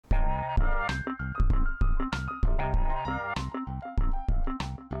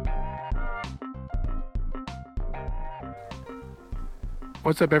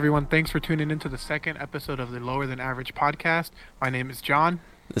What's up, everyone? Thanks for tuning into the second episode of the Lower Than Average podcast. My name is John.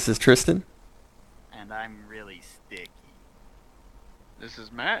 This is Tristan. And I'm really sticky. This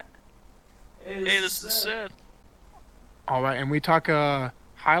is Matt. Hey, this is Seth. All right, and we talk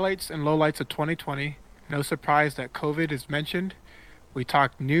highlights and lowlights of 2020. No surprise that COVID is mentioned. We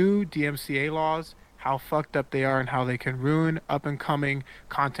talk new DMCA laws, how fucked up they are, and how they can ruin up-and-coming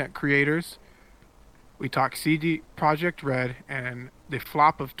content creators. We talk CD Projekt Red and the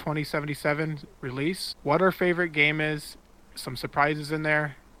flop of 2077 release, what our favorite game is, some surprises in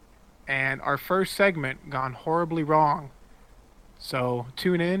there, and our first segment gone horribly wrong. So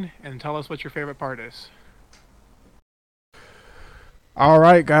tune in and tell us what your favorite part is.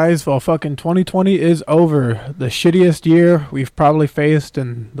 Alright guys, well fucking 2020 is over. The shittiest year we've probably faced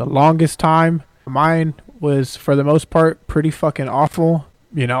in the longest time. Mine was, for the most part, pretty fucking awful.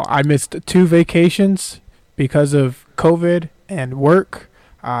 You know, I missed 2 vacations because of COVID and work.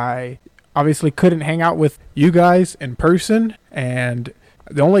 I obviously couldn't hang out with you guys in person, and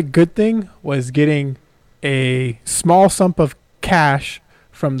the only good thing was getting a small sum of cash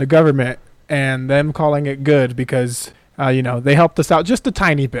from the government and them calling it good because, they helped us out just a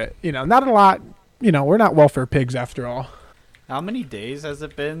tiny bit. Not a lot. We're not welfare pigs after all. How many days has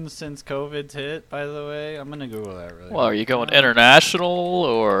it been since COVID's hit, by the way? I'm going to Google that really Well, are you going international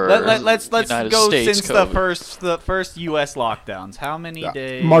or Let's United go States since COVID? the first U.S. lockdowns. How many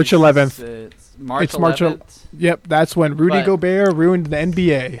days? March 11th. It's March It's March 11th? Yep, that's when Rudy But- Gobert ruined the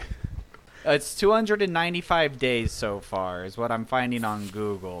NBA. It's 295 days so far is what I'm finding on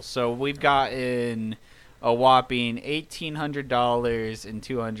Google. So we've gotten a whopping $1,800 in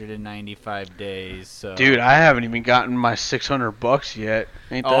 295 days. So. Dude, I haven't even gotten my $600 yet.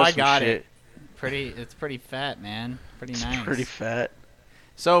 Ain't that Oh, I some got shit? it. It's pretty fat, man. Pretty It's nice. pretty fat.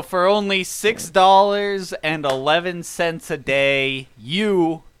 So for only $6.11 a day,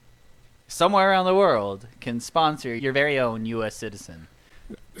 you, somewhere around the world, can sponsor your very own U.S. citizen.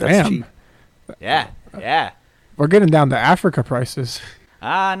 That's Damn. cheap. Yeah. We're getting down to Africa prices.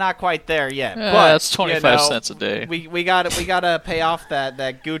 Not quite there yet. Yeah, but that's 25 cents a day. We gotta pay off that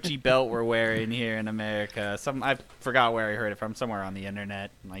Gucci belt we're wearing here in America. I forgot where I heard it from. Somewhere on the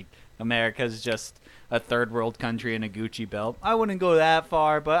internet. Like America's just a third world country in a Gucci belt. I wouldn't go that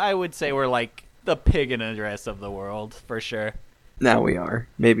far, but I would say we're like the pig in a dress of the world for sure. Now we are.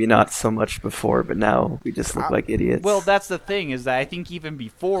 Maybe not so much before, but now we just look like idiots. Well, that's the thing is that I think even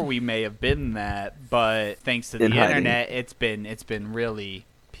before we may have been that, but thanks to the In hiding. internet, it's been really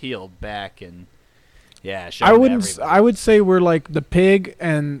peeled back and yeah. I shown wouldn't. everybody. I would say we're like the pig,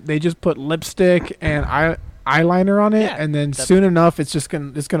 and they just put lipstick and eyeliner on it, Yeah, and then that's- soon enough, it's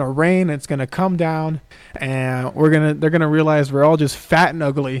gonna rain. It's gonna come down, and they're gonna realize we're all just fat and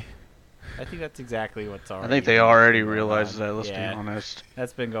ugly. I think that's exactly what's already. I think they already realized that, let's be Yeah. honest.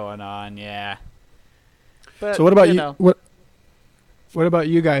 That's been going on, yeah. But, So what about you? know, What about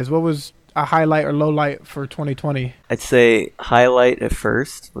you guys? What was a highlight or low light for 2020? I'd say highlight at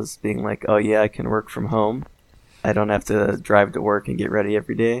first was being like, oh yeah, I can work from home. I don't have to drive to work and get ready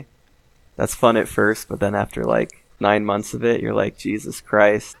every day. That's fun at first, but then after like 9 months of it, you're like, Jesus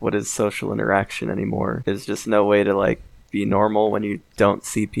Christ, what is social interaction anymore? There's just no way to like be normal when you don't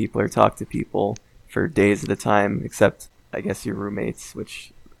see people or talk to people for days at a time, except I guess your roommates,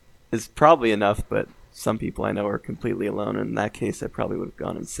 which is probably enough, but some people I know are completely alone. And in that case, I probably would have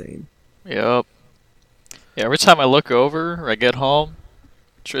gone insane. Yep. Yeah, every time I look over or I get home,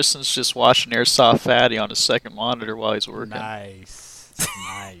 Tristan's just watching Airsoft Fatty on his second monitor while he's working. nice.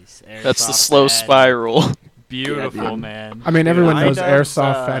 That's the Airsoft slow Fatty. spiral. Beautiful, Yeah, dude. man. I mean, everyone knows iDubbbz,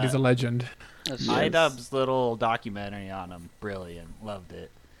 Airsoft Fatty's a legend. That's Yes. iDubbbz's little documentary on him, brilliant. Loved it.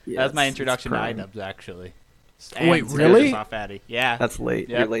 Yeah, that was my it's introduction to prime. iDubbbz, actually. Wait, And really? Airsoft Fatty. Yeah. That's late.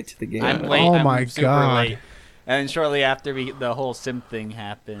 Yep. You're late to the game. I'm but- late. Oh I'm my super God. late. And shortly after the whole simp thing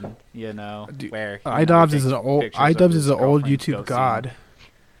happened, Dude, where iDubbbz is an old YouTube god. god.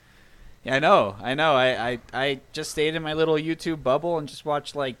 Yeah, I know. I just stayed in my little YouTube bubble and just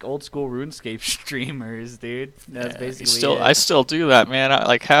watched like old school RuneScape streamers, dude. That's Yeah, basically it. I still do that, man.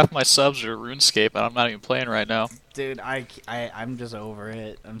 Like half my subs are RuneScape, and I'm not even playing right now. Dude, I'm just over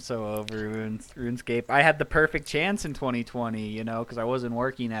it. I'm so over RuneScape. I had the perfect chance in 2020, because I wasn't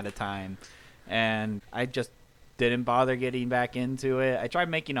working at a time, and I just didn't bother getting back into it. I tried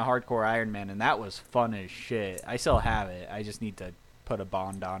making a hardcore Iron Man, and that was fun as shit. I still have it. I just need to put a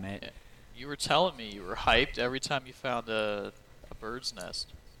bond on it. You were telling me you were hyped every time you found a bird's nest.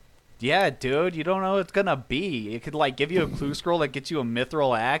 Yeah, dude, you don't know what it's gonna be. It could like give you a clue scroll that gets you a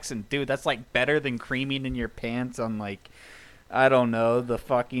mithril axe, and dude, that's like better than creaming in your pants on like, I don't know, the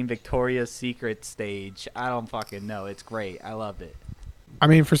fucking Victoria's Secret stage. I don't fucking know. It's great. I loved it. I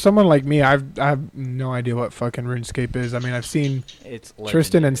mean, for someone like me, I have no idea what fucking RuneScape is. I mean, I've seen It's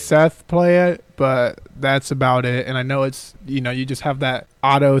Tristan and legendary. Seth play it, but that's about it. And I know it's, you just have that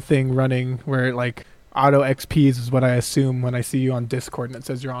auto thing running where like auto XPs is what I assume when I see you on Discord and it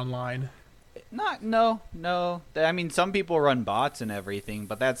says you're online. No. I mean, some people run bots and everything,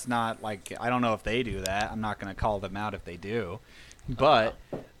 but that's not like, I don't know if they do that. I'm not going to call them out if they do. But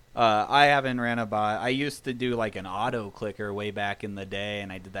I haven't ran a bot. I used to do like an auto clicker way back in the day,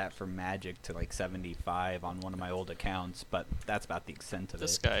 and I did that for Magic to like 75 on one of my old accounts, but that's about the extent of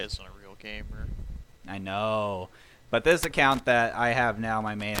This it. guy isn't a real gamer. I know. But this account that I have now,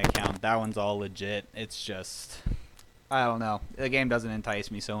 my main account, that one's all legit. It's just, I don't know. The game doesn't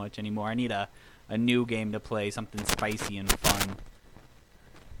entice me so much anymore. I need a new game to play, something spicy and fun.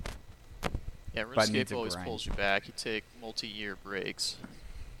 Yeah, But it needs RuneScape a always grind. pulls you back. You take multi-year breaks.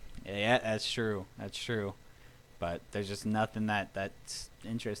 Yeah, that's true. But there's just nothing that's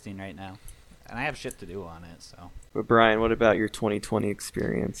interesting right now. And I have shit to do on it, so. But Brian, what about your 2020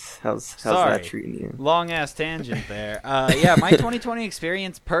 experience? How's Sorry. that treating you? Long ass tangent there. Yeah, my 2020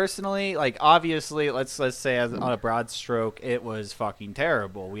 experience personally, like obviously, let's say on a broad stroke, it was fucking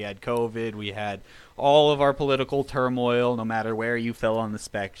terrible. We had COVID, we had all of our political turmoil, no matter where you fell on the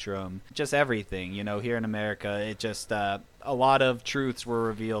spectrum, just everything. Here in America, it just a lot of truths were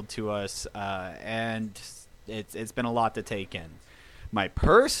revealed to us, and it's been a lot to take in. My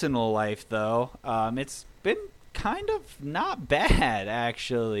personal life, though, it's been kind of not bad,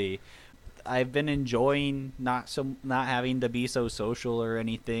 actually. I've been enjoying not having to be so social or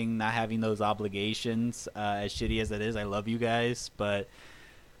anything, not having those obligations. As shitty as it is, I love you guys, but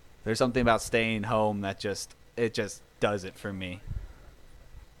there's something about staying home that just does it for me.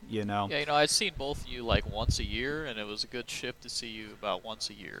 Yeah, I've seen both of you like once a year, and it was a good shift to see you about once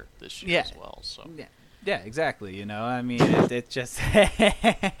a year this year as well. So. Yeah, exactly. I mean, it just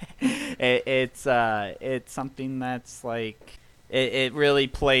it's something that's like it really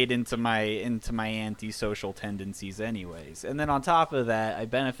played into my antisocial tendencies, anyways. And then on top of that, I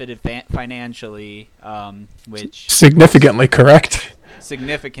benefited financially, which Significantly correct.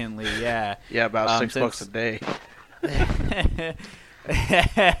 significantly, yeah. Yeah, about $6 since- a day.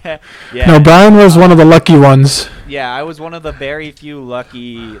 Yeah. No, Brian was one of the lucky ones. Yeah, I was one of the very few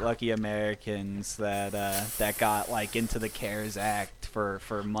lucky Americans that got like into the CARES Act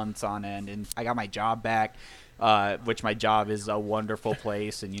for months on end, and I got my job back, which my job is a wonderful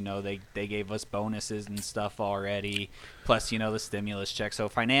place, and they gave us bonuses and stuff already, plus the stimulus check. So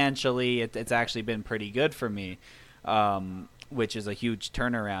financially, it's actually been pretty good for me. Which is a huge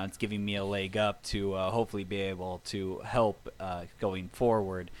turnaround. It's giving me a leg up to hopefully be able to help going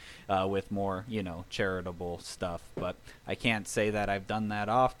forward with more, charitable stuff. But I can't say that I've done that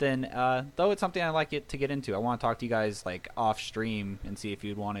often, though it's something I like to get into. I want to talk to you guys like off stream and see if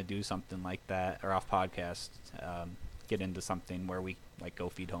you'd want to do something like that, or off podcast, get into something where we like go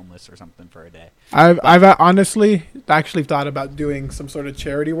feed homeless or something for a day. I've honestly actually thought about doing some sort of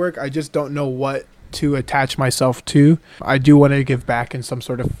charity work. I just don't know what to attach myself to. I do want to give back in some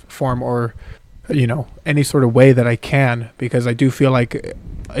sort of form, or any sort of way that I can, because I do feel like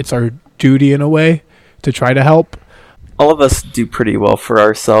it's our duty in a way to try to help. All of us do pretty well for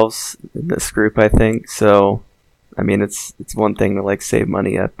ourselves in this group, I think. So, I mean, it's one thing to like save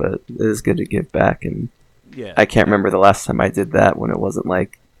money up, but it is good to give back. And Yeah. I can't remember the last time I did that, when it wasn't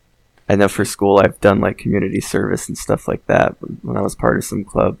like, I know for school I've done like community service and stuff like that when I was part of some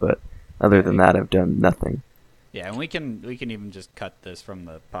club, but other than that, I've done nothing. Yeah, and we can even just cut this from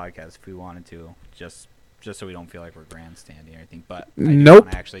the podcast if we wanted to, just so we don't feel like we're grandstanding or anything. But I do Nope.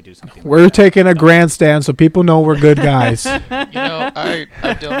 wanna actually do something. We're like that. taking a grandstand so people know we're good guys. I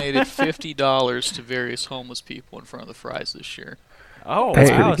donated $50 to various homeless people in front of the Fries this year. Oh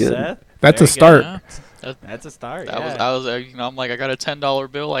Hey, wow, pretty good. Seth. That's Very a start. Yeah. That's a start. That yeah. was I'm like, I got a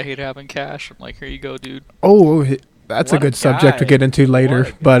 $10 bill. I hate having cash. I'm like, here you go, dude. Oh, that's a What a good subject to guy. get into later.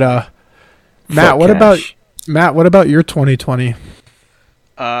 What a But Fuck Matt, what about your 2020?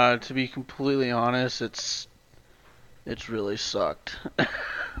 To be completely honest, it's really sucked.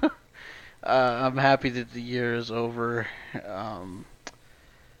 I'm happy that the year is over.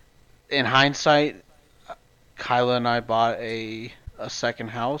 In hindsight, Kyla and I bought a second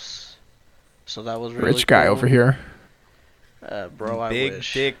house, so that was really Rich guy cool. over here. Bro, I Big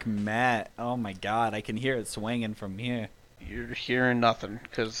wish. dick Matt. Oh my god, I can hear it swinging from here. You're hearing nothing,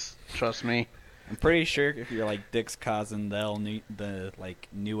 because trust me. I'm pretty sure if you're like Dick's cousin, the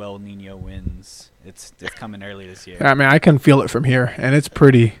new El Nino wins. It's coming early this year. I mean, I can feel it from here, and it's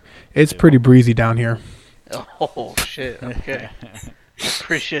pretty breezy down here. Oh shit. Okay.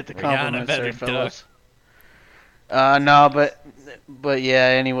 Appreciate the We're on a compliments, better there, fellas. No, but yeah.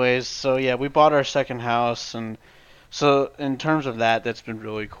 Anyways, so yeah, we bought our second house, and so in terms of that, that's been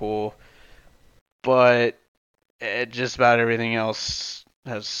really cool. But just about everything else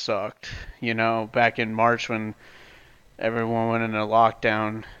has sucked. You know, back in March when everyone went into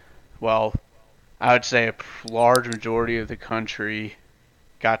lockdown, well, I would say a large majority of the country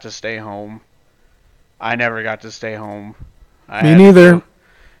got to stay home. I never got to stay home. Me neither.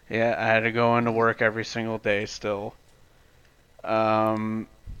 Yeah, I had to go into work every single day still. I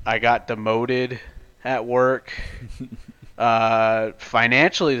got demoted at work.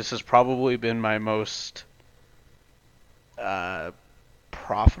 Financially, this has probably been my most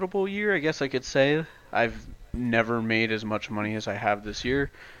profitable year, I guess I could say. I've never made as much money as I have this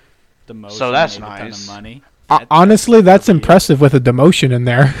year. So that's made a ton of nice. money. Honestly, that's impressive with a demotion in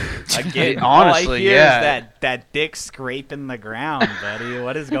there. Again, Honestly, all I hear yeah. is that dick scraping the ground, buddy.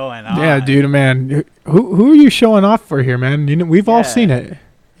 What is going on? Yeah, dude, man. Who are you showing off for here, man? We've all seen it.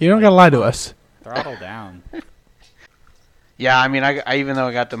 You don't gotta lie to us. Throttle down. Yeah, I mean, I even though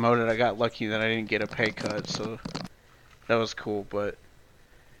I got demoted, I got lucky that I didn't get a pay cut, so that was cool. But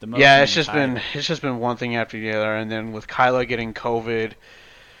yeah, it's just been one thing after the other, and then with Kyla getting COVID,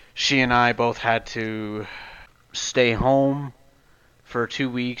 she and I both had to stay home for 2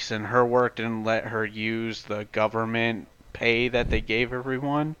 weeks, and her work didn't let her use the government pay that they gave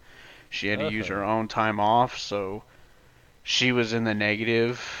everyone. She had to use her own time off, so she was in the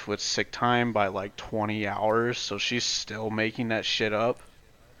negative with sick time by like 20 hours, so she's still making that shit up.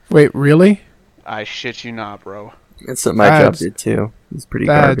 Wait, really? I shit you not, bro. That's what my job did too. It's pretty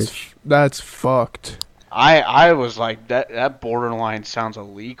garbage. That's fucked. I was like, that borderline sounds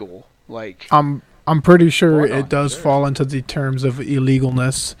illegal. Like, I'm pretty sure it does fall into the terms of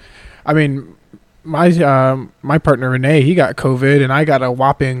illegalness. I mean, my partner Renee, he got COVID, and I got a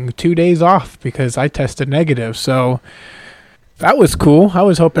whopping 2 days off because I tested negative. So that was cool. I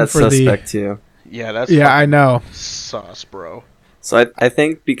was hoping That's for suspect too. Yeah, I know. Sus, bro. So I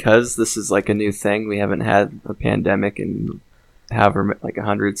think because this is like a new thing, we haven't had a pandemic in however like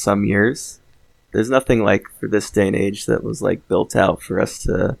 100 some years. There's nothing like for this day and age that was like built out for us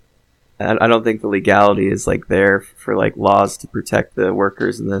to. I don't think the legality is like there for like laws to protect the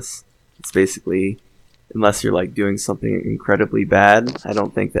workers in this. It's basically, unless you're like doing something incredibly bad, I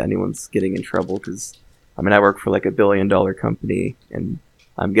don't think that anyone's getting in trouble. Because I mean, I work for like $1 billion company, and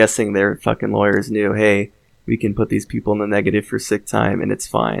I'm guessing their fucking lawyers knew, hey, we can put these people in the negative for sick time and it's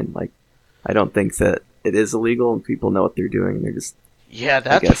fine. Like, I don't think that it is illegal and people know what they're doing. And they're just, yeah,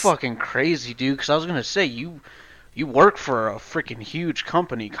 that's fucking crazy, dude. Because I was gonna say you work for a freaking huge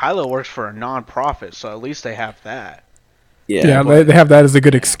company. Kylo works for a non-profit, so at least they have that. Yeah, they have that as a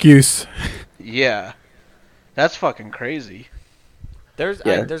good excuse. Yeah, that's fucking crazy. There's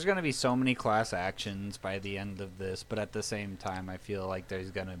going to be so many class actions by the end of this, but at the same time, I feel like there's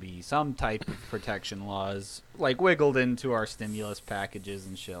going to be some type of protection laws, like wiggled into our stimulus packages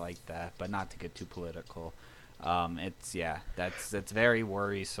and shit like that. But not to get too political, that's very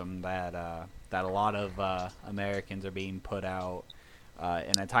worrisome that a lot of Americans are being put out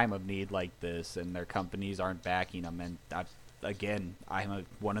in a time of need like this, and their companies aren't backing them. And again, I'm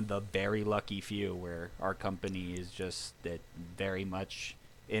one of the very lucky few where our company is just very much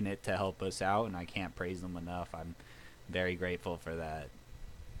in it to help us out, and I can't praise them enough. I'm very grateful for that.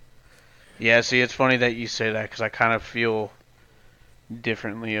 Yeah, see, it's funny that you say that because I kind of feel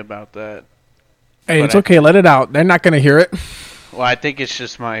differently about that. Hey, but it's okay. Let it out. They're not going to hear it. Well, I think it's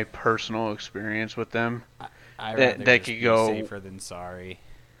just my personal experience with them. I'd rather that just could be go safer than sorry.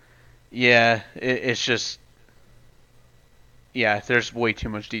 Yeah, it's just. Yeah, there's way too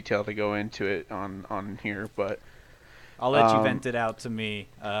much detail to go into it on here, but I'll let you vent it out to me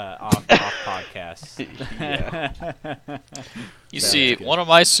off podcast. You see, one of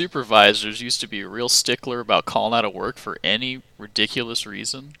my supervisors used to be a real stickler about calling out of work for any ridiculous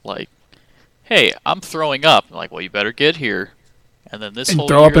reason. Like, hey, I'm throwing up. I'm like, well, you better get here. And then this whole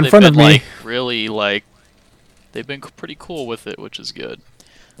throw year, up in they've front been of me. like really like they've been pretty cool with it, which is good.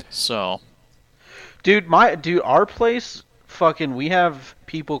 So, dude, our place, fucking, we have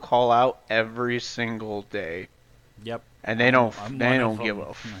people call out every single day. Yep. And they don't give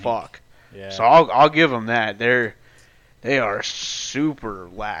a fuck. Yeah. So I'll give them that. They are super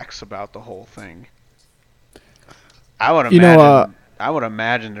lax about the whole thing. I would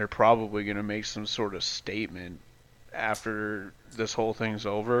imagine they're probably gonna make some sort of statement after this whole thing's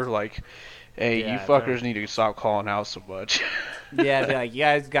over, like, hey, you fuckers need to stop calling out so much. Yeah, be like, you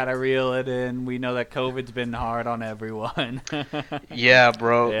guys gotta reel it in. We know that COVID's been hard on everyone. Yeah,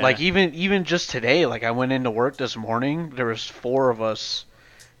 bro. Yeah. Like, even just today, like, I went into work this morning, there was 4 of us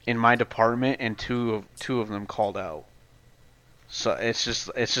in my department, and two of them called out. So it's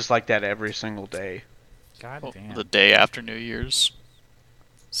just like that every single day. God damn. The day after New Year's.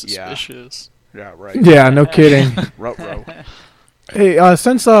 Suspicious. Yeah, right. Yeah, no kidding. Ruh-roh. Hey,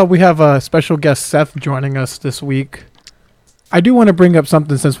 since we have a special guest Seth joining us this week, I do want to bring up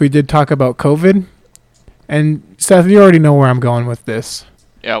something since we did talk about COVID. And Seth, you already know where I'm going with this.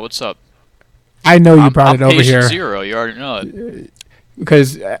 Yeah, what's up? I know you I'm brought it over patient here. zero. You already know it.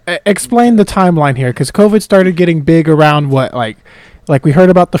 Because explain the timeline here. Because COVID started getting big around what, like we heard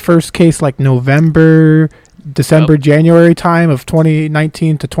about the first case like November, December, Yep. January time of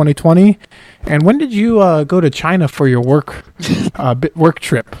 2019 to 2020. And when did you go to China for your work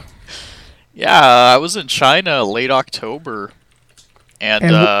trip? Yeah, I was in China late October, and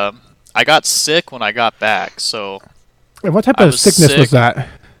I got sick when I got back. So, And what type I of was sickness was sick. that?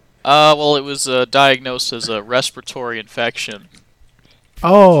 well, it was diagnosed as a respiratory infection.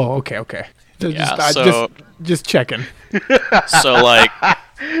 Oh, okay. Yeah, so Just checking. so like,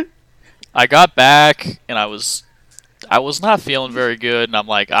 I got back and I was not feeling very good, and I'm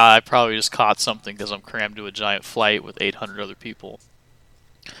like, I probably just caught something because I'm crammed to a giant flight with 800 other people.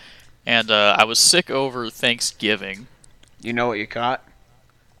 And I was sick over Thanksgiving. You know what you caught?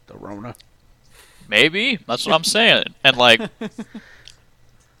 The Rona. Maybe. That's what I'm saying. And like,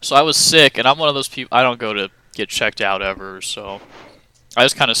 so I was sick, and I'm one of those people, I don't go to get checked out ever, so I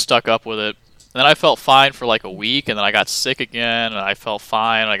just kind of stuck up with it. And then I felt fine for like a week, and then I got sick again, and I felt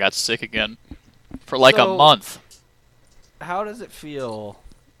fine, and I got sick again for like a So- month. How does it feel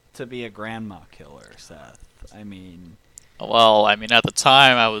to be a grandma killer, Seth? I mean, Well, I mean, at the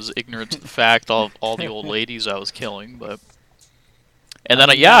time, I was ignorant to the fact of all the old ladies I was killing, but... And then,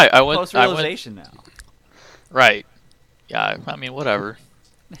 I went... Post-realization now. Right. Yeah, I mean, whatever.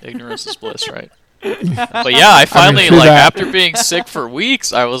 Ignorance is bliss, right? But yeah, I finally, true like, that. after being sick for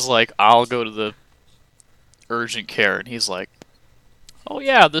weeks, I was like, I'll go to the urgent care. And he's like, oh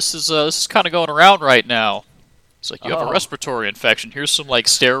yeah, this is kind of going around right now. It's like, you have a Oh. respiratory infection. Here's some, like,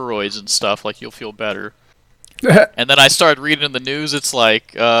 steroids and stuff. Like, you'll feel better. And then I started reading in the news, it's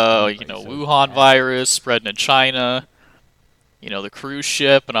like, Wuhan virus spreading in China, the cruise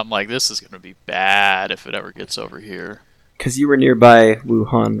ship, and I'm like, this is going to be bad if it ever gets over here. Because you were nearby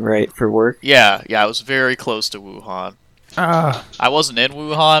Wuhan, right, for work? Yeah, I was very close to Wuhan. I wasn't in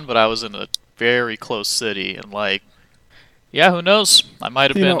Wuhan, but I was in a very close city, and like, yeah, who knows? I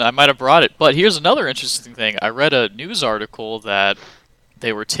might have brought it. But here's another interesting thing. I read a news article that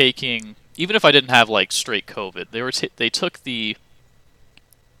they were taking, even if I didn't have like straight COVID, they took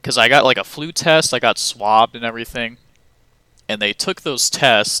because I got like a flu test, I got swabbed and everything, and they took those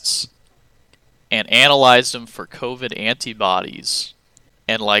tests and analyzed them for COVID antibodies,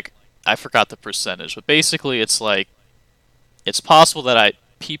 and like, I forgot the percentage, but basically it's like, it's possible that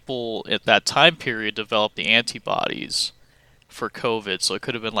people at that time period developed the antibodies for COVID, so it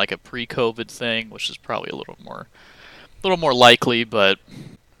could have been like a pre-COVID thing, which is probably a little more likely, but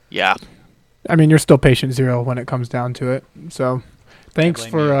yeah. I mean, you're still patient zero when it comes down to it. So, thanks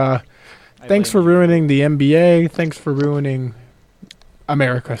for ruining the NBA. Thanks for ruining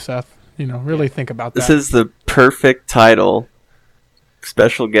America, Seth. Really think about that. This is the perfect title.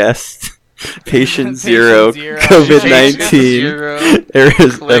 Special guest, Patient Zero, COVID-19. Zero.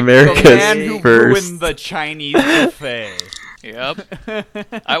 Is Click America's The man who first. ruined the Chinese buffet.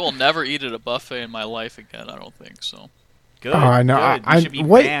 Yep. I will never eat at a buffet in my life again, I don't think so. Good. Oh, I know. Good. You should be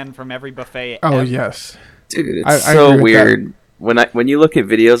banned from every buffet. Oh, ever. yes. Dude, it's I so agree with weird. When you look at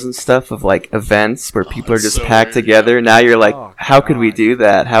videos and stuff of like events where people are it's just so packed weird, together, yeah. now you're like, Oh, how could we God. do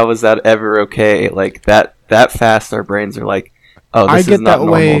that? How is that ever okay? Like that fast, our brains are like, oh, I this get is not that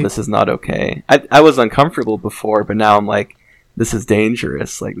normal. way- This is not okay. I was uncomfortable before, but now I'm like, this is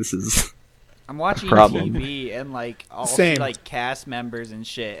dangerous. Like this is. I'm watching problem. TV and like I'll Same. see like cast members and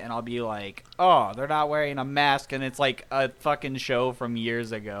shit, and I'll be like, "Oh, they're not wearing a mask," and it's like a fucking show from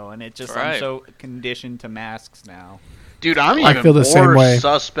years ago, and it just I'm Right. so conditioned to masks now. Dude, I'm I even feel the same more way.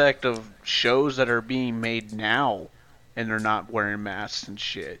 suspect of shows that are being made now, and they're not wearing masks and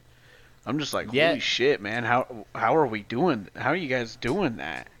shit. I'm just like, Yeah. holy shit, man! How are we doing? How are you guys doing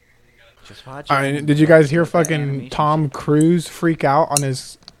that? Just watch. Did you guys hear the fucking animation Tom Cruise freak out on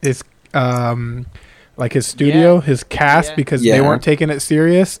his like his studio, Yeah. his cast, Yeah. because Yeah. they weren't taking it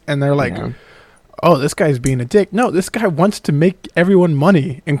serious, and they're like, Yeah. oh, this guy's being a dick. No, this guy wants to make everyone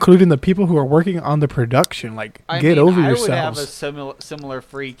money, including the people who are working on the production. Like, get over I yourselves. would have a similar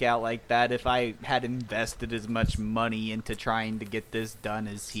freak out like that if I had invested as much money into trying to get this done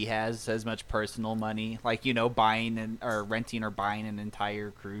as he has, as much personal money, like buying or renting or buying an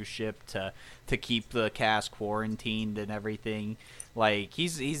entire cruise ship to keep the cast quarantined and everything. Like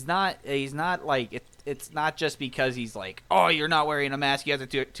he's not like it's not just because he's like, oh, you're not wearing a mask, you guys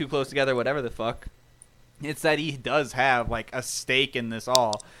are too close together, whatever the fuck. It's that he does have like a stake in this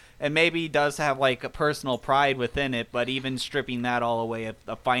all, and maybe he does have like a personal pride within it. But even stripping that all away,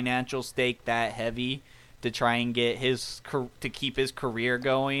 a financial stake that heavy to try and get to keep his career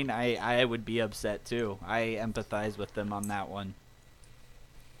going, I would be upset too. I empathize with them on that one.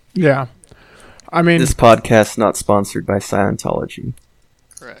 Yeah. I mean, this podcast not sponsored by Scientology.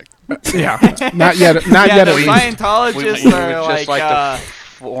 Correct. Yeah, not yet. Not yeah, yet. the At least. Scientologists we are would just like like to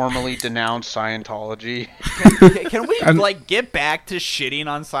formally denounce Scientology. can we like get back to shitting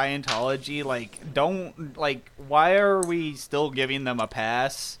on Scientology? Like, why are we still giving them a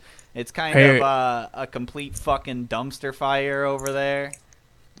pass? It's kind of a complete fucking dumpster fire over there.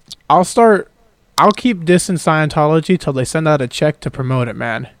 I'll keep dissing Scientology till they send out a check to promote it,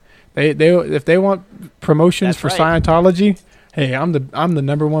 man. They if they want promotions for Scientology, hey, I'm the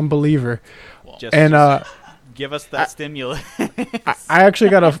number one believer. Just give us that stimulus. I actually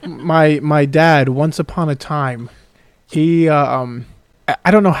got my dad once upon a time. He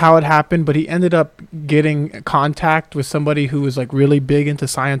I don't know how it happened, but he ended up getting contact with somebody who was like really big into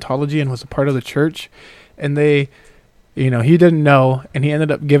Scientology and was a part of the church, and they, he didn't know, and he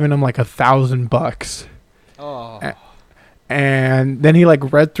ended up giving him like $1,000. Oh. And then he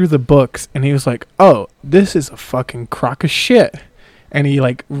like read through the books, and he was like, "Oh, this is a fucking crock of shit." And he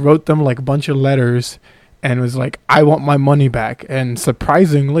like wrote them like a bunch of letters, and was like, "I want my money back." And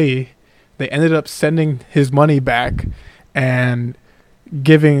surprisingly, they ended up sending his money back, and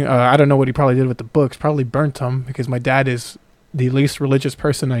giving I don't know what he probably did with the books, probably burnt them, because my dad is the least religious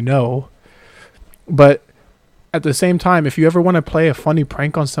person I know. But at the same time, if you ever want to play a funny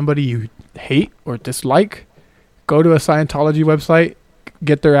prank on somebody you hate or dislike, go to a Scientology website,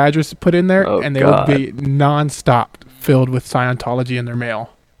 get their address put in there, and they will be non-stop filled with Scientology in their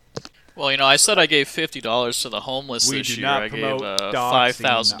mail. Well, I said I gave $50 to the homeless this year. I gave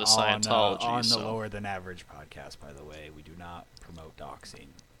 $5,000 to Scientology. On the Lower Than Average podcast, by the way, we do not promote doxing.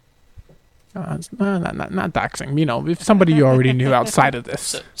 It's not doxing. If somebody you already knew outside of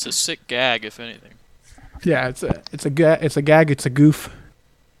this. It's a sick gag, if anything. Yeah, it's a gag. It's a goof.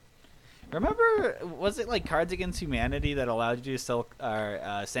 Remember, was it like Cards Against Humanity that allowed you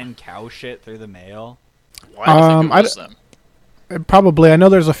to send cow shit through the mail? Why do you think it was them? Probably. I know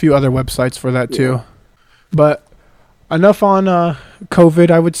there's a few other websites for that too. But enough on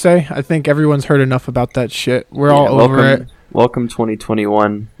COVID, I would say. I think everyone's heard enough about that shit. We're all over it. Welcome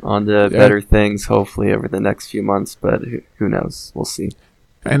 2021 on to better things, hopefully, over the next few months. But who knows? We'll see.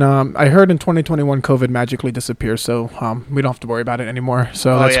 And I heard in 2021 COVID magically disappears, so we don't have to worry about it anymore.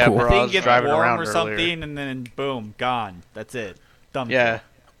 So that's cool. I think it's warm or something, and then boom, gone. That's it. Done. Yeah.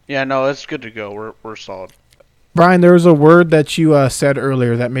 Yeah, no, it's good to go. We're solid. Brian, there was a word that you said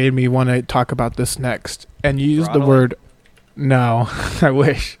earlier that made me want to talk about this next. And you used the word... No, I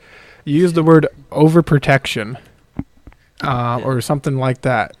wish. You used the word overprotection. Or something like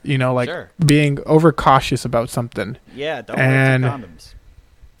that. Being overcautious about something. Yeah, don't wear condoms.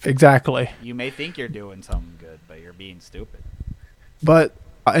 Exactly. You may think you're doing something good, but you're being stupid. But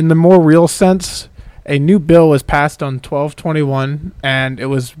in the more real sense, a new bill was passed on 12/21, and it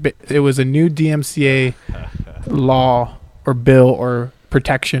was a new DMCA law or bill or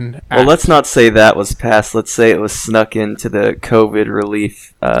protection act. Well, let's not say that was passed. Let's say it was snuck into the COVID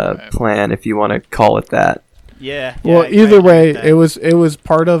relief plan, if you want to call it that. Yeah. Well, either way, it was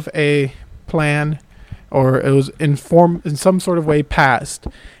part of a plan, or it was in some sort of way passed,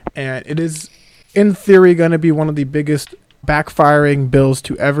 and it is in theory going to be one of the biggest backfiring bills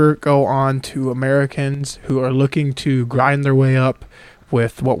to ever go on to Americans who are looking to grind their way up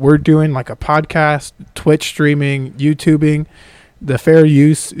with what we're doing, like a podcast, Twitch streaming, YouTubing. The fair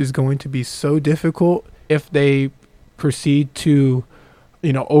use is going to be so difficult if they proceed to,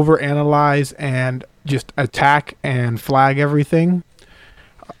 overanalyze and just attack and flag everything.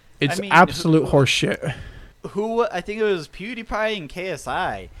 It's absolute horseshit. I think it was PewDiePie and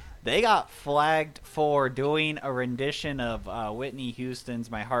KSI. They got flagged for doing a rendition of Whitney Houston's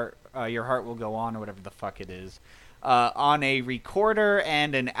Your Heart Will Go On, or whatever the fuck it is, on a recorder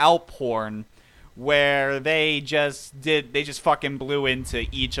and an Alphorn, where they just fucking blew into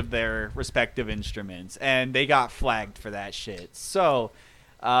each of their respective instruments, and they got flagged for that shit. So,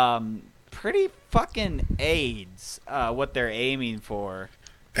 pretty fucking AIDS, what they're aiming for.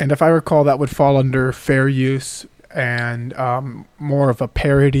 And if I recall, that would fall under fair use and more of a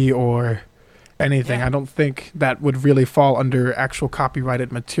parody or anything. Yeah. I don't think that would really fall under actual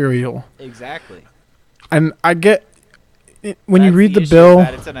copyrighted material. Exactly. And I get when you read the bill,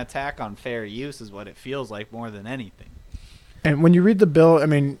 that it's an attack on fair use is what it feels like more than anything. And when you read the bill, I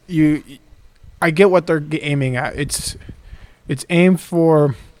mean, I get what they're aiming at. It's aimed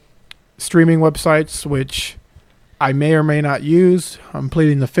for streaming websites, which I may or may not use. I'm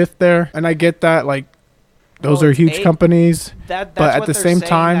pleading the fifth there, and I get that. Like, those are huge companies. That's but at what the they're same saying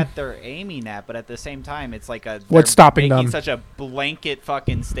time, that they're aiming at. But at the same time, it's like what's stopping making them? Such a blanket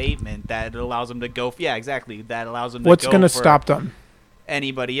fucking statement that it allows them to go. Yeah, exactly. That allows them. What's to go going to for stop them?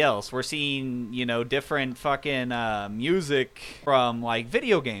 Anybody else? We're seeing, different fucking music from like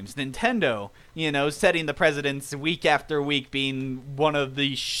video games. Nintendo, setting the precedence week after week, being one of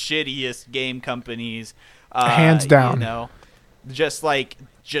the shittiest game companies. Hands down. Just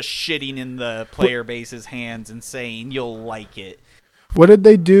shitting in the player base's hands and saying you'll like it. What did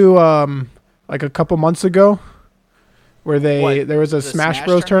they do like a couple months ago? Where there was a Smash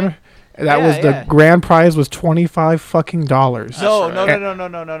Bros tournament. The grand prize was $25 fucking dollars. No.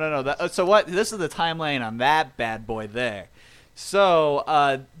 So what? This is the timeline on that bad boy there.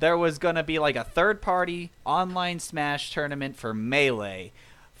 So there was gonna be like a third-party online Smash tournament for Melee,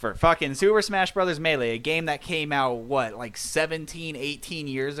 for fucking Super Smash Bros. Melee, a game that came out like 17, 18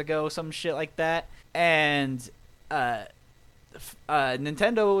 years ago, some shit like that, and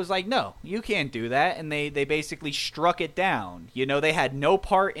Nintendo was like, no, you can't do that, and they basically struck it down. They had no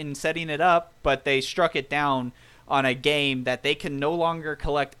part in setting it up, but they struck it down on a game that they can no longer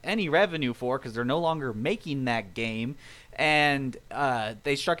collect any revenue for because they're no longer making that game, and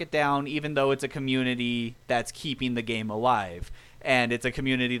they struck it down even though it's a community that's keeping the game alive, and it's a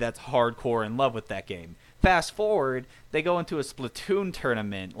community that's hardcore in love with that game. Fast forward, they go into a Splatoon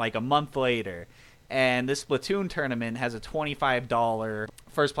tournament like a month later, and this Splatoon tournament has a $25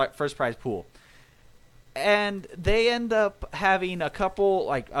 first prize pool. And they end up having a couple,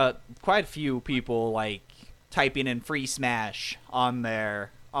 quite a few people, typing in free Smash on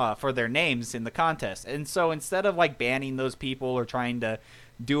their, for their names in the contest. And so instead of, banning those people or trying to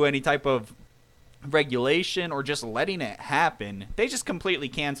do any type of regulation or just letting it happen, they just completely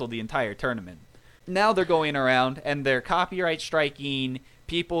canceled the entire tournament. Now they're going around and they're copyright striking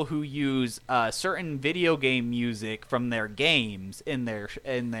people who use certain video game music from their games in their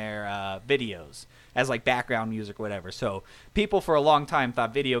videos as background music or whatever. So people for a long time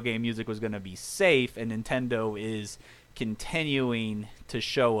thought video game music was going to be safe, and Nintendo is continuing to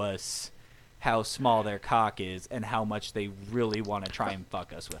show us how small their cock is and how much they really want to try and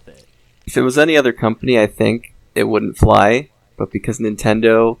fuck us with it. If it was any other company, I think it wouldn't fly, but because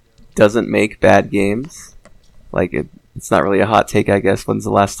Nintendo doesn't make bad games, it's not really a hot take, I guess. When's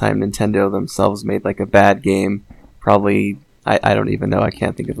the last time Nintendo themselves made a bad game? Probably, I don't even know. I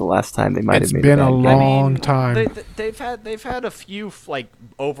can't think of the last time they might have made. It's been a long time. They've had a few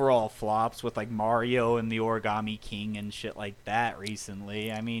overall flops with Mario and the Origami King and shit like that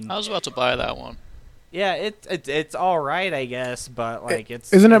recently. I mean, I was about to buy that one. Yeah, it's all right, I guess, but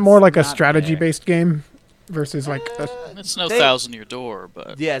isn't it more like a strategy-based game versus it's no Thousand Year Door,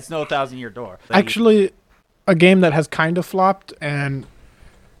 but yeah, it's no Thousand Year Door. Actually, a game that has kind of flopped, and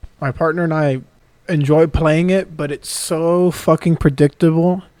my partner and I enjoy playing it, but it's so fucking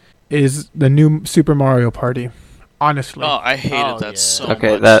predictable, is the new Super Mario Party. Honestly. Oh, I hated that so much.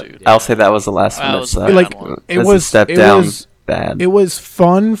 Okay, dude. I'll say that was the last one that sucked. It was a step down bad. It was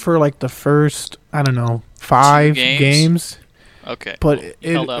fun for the first, I don't know, 5 games. Okay. But well,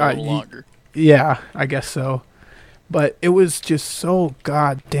 it held out a little longer. Yeah, I guess so. But it was just so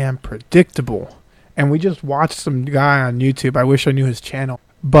goddamn predictable. And we just watched some guy on YouTube. I wish I knew his channel.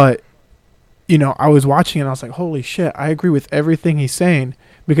 But, I was watching it and I was like, holy shit, I agree with everything he's saying.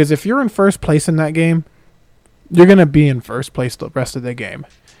 Because if you're in first place in that game, you're going to be in first place the rest of the game.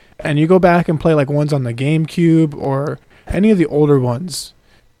 And you go back and play ones on the GameCube or any of the older ones.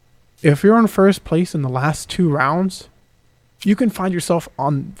 If you're in first place in the last 2 rounds, you can find yourself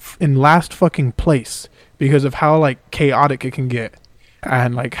in last fucking place because of how chaotic it can get.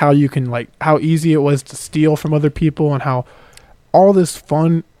 And how you can how easy it was to steal from other people, and how all this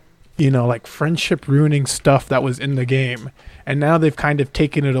fun, friendship ruining stuff that was in the game, and now they've kind of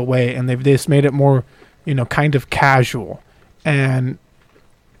taken it away and they've just made it more, kind of casual, and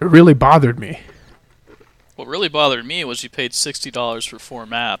it really bothered me. What really bothered me was you paid $60 for 4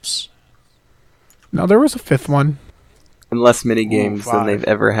 maps. No, there was a 5th one. And less mini games than they've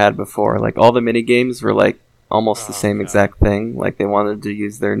ever had before. All the mini games were almost the same exact thing. They wanted to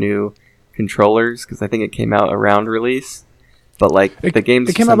use their new controllers because I think it came out around release. But the games,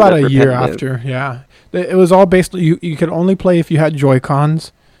 it came about a year after. Yeah, it was all based. You could only play if you had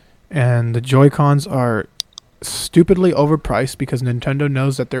Joy-Cons, and the Joy-Cons are stupidly overpriced because Nintendo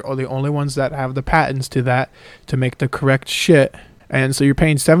knows that they're the only ones that have the patents to make the correct shit. And so you're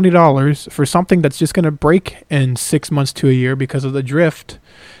paying $70 for something that's just going to break in 6 months to a year because of the drift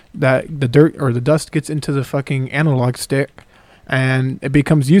that the dirt or the dust gets into the fucking analog stick and it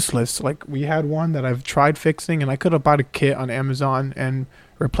becomes useless. Like, we had one that I've tried fixing, and I could have bought a kit on Amazon and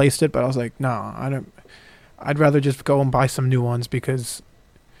replaced it, but I was like, no, I don't. I'd rather just go and buy some new ones because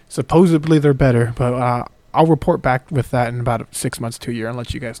supposedly they're better, but I'll report back with that in about 6 months to a year and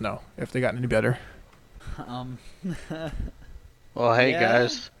let you guys know if they got any better. Well, hey Yeah.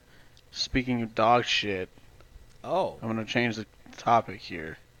 guys, speaking of dog shit, Oh. I'm gonna change the topic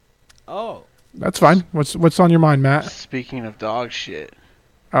here. Oh. That's fine. What's on your mind, Matt? Speaking of dog shit,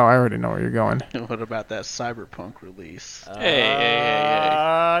 Oh, I already know where you're going. what about that Cyberpunk release?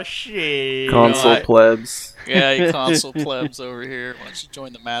 Hey. Shit. Console I- plebs. Yeah, you console plebs over here. Why don't you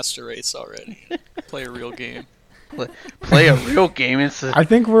join the master race already? Play a real game. Play a real game instead. I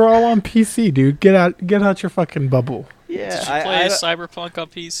think we're all on PC, dude. Get out your fucking bubble. Did Yeah, you play Cyberpunk on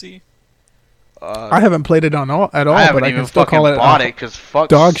PC? I haven't played it at all, I but haven't I even can still fucking call it bought it because fuck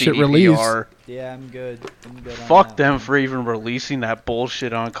dog shit CDPR. Yeah, I'm good. I'm good. on Fuck that them one. for even releasing that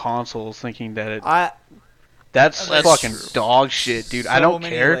bullshit on consoles, thinking that That's that's fucking true. dog shit, dude. I So don't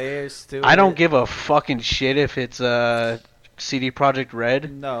many care. layers to I don't it. give a fucking shit if it's CD Projekt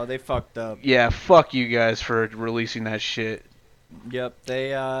Red. No, they fucked up. Yeah, fuck you guys for releasing that shit. Yep,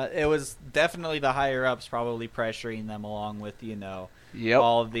 they it was definitely the higher ups probably pressuring them along with, Yep.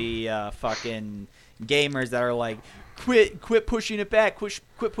 all the fucking gamers that are like, quit pushing it back, quit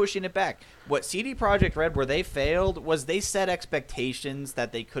pushing it back. What CD Projekt Red, where they failed, was they set expectations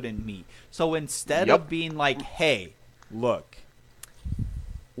that they couldn't meet. So instead Yep. of being like, hey, look,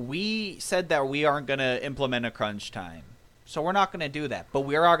 we said that we aren't going to implement a crunch time, so we're not going to do that, but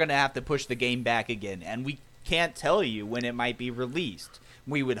we are going to have to push the game back again, and we can't tell you when it might be released.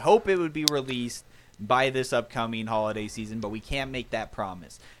 We would hope it would be released by this upcoming holiday season, but we can't make that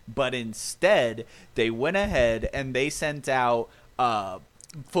promise. But instead, they went ahead and they sent out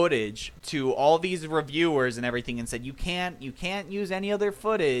footage to all these reviewers and everything and said, you can't use any other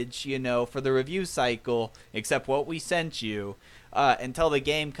footage, for the review cycle except what we sent you until the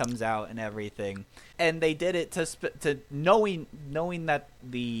game comes out and everything. And they did it to knowing that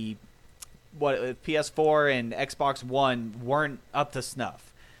the PS4 and Xbox One weren't up to snuff.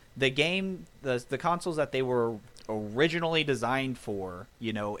 The game, the consoles that they were originally designed for,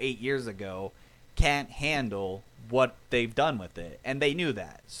 8 years ago, can't handle what they've done with it, and they knew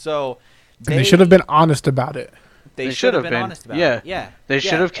that. So they should have been honest about it. They should have been honest about it. Yeah, They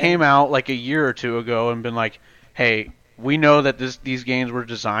should have came out like a year or two ago and been like, "Hey, we know that these games were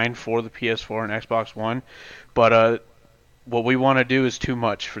designed for the PS4 and Xbox One, but what we want to do is too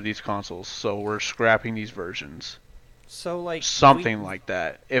much for these consoles, so we're scrapping these versions." So like Something like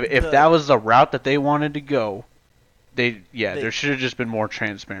that. If that was the route that they wanted to go, there should have just been more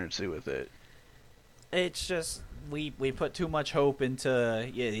transparency with it. It's just we put too much hope into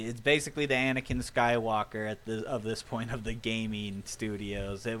it's basically the Anakin Skywalker of this point of the gaming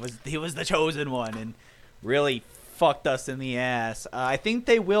studios. He was the chosen one and really fucked us in the ass. I think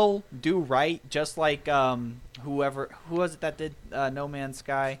they will do right, just like who was it that did No Man's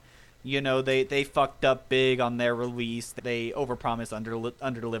Sky. They fucked up big on their release. They overpromised,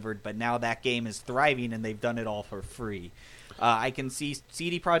 underdelivered, but now that game is thriving and they've done it all for free. I can see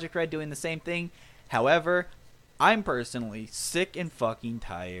CD Projekt Red doing the same thing. However, I'm personally sick and fucking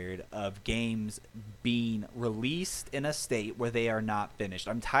tired of games being released in a state where they are not finished.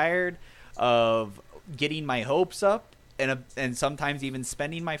 I'm tired of getting my hopes up and sometimes even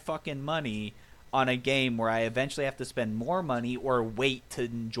spending my fucking money on a game where I eventually have to spend more money or wait to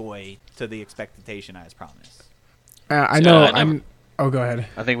enjoy to the expectation I was promised. I know. I never- Oh, go ahead.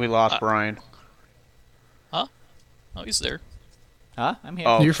 I think we lost Brian. Oh, he's there. Huh? I'm here.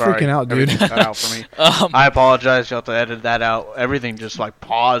 Oh, You're sorry. freaking out, dude. Everything cut out for me. I apologize. You'll have to edit that out. Everything just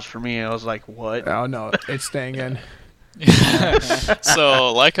paused for me. I was like, what? Oh no, it's staying in.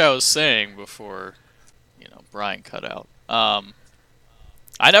 So, like I was saying before, Brian cut out.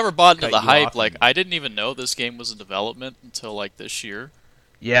 I never bought into Cut the you hype. off. I didn't even know this game was in development until this year.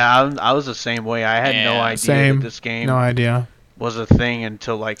 Yeah, I was the same way. I had no Yeah. idea Same. that this game No idea. was a thing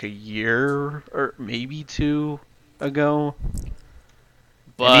until a year or maybe two ago.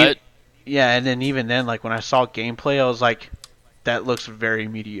 But Yeah, and then even then, when I saw gameplay, I was like, that looks very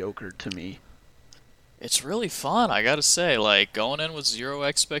mediocre to me. it's really fun, I gotta say. Going in with zero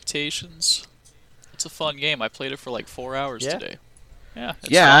expectations, it's a fun game. I played it for 4 hours Yeah. today. Yeah, it's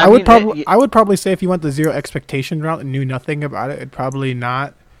Yeah, fun. I would probably say if you went the zero expectation route and knew nothing about it, it'd probably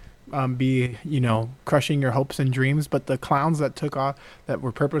not be, crushing your hopes and dreams, but the clowns that took off, that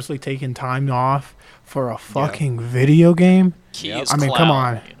were purposely taking time off for a fucking video game. Key is I mean, clown, come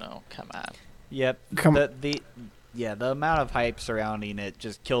on. Come on. Yep. The amount of hype surrounding it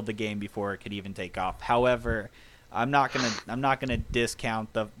just killed the game before it could even take off. However, I'm not gonna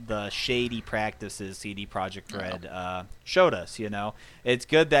discount the shady practices CD Projekt Red showed us. It's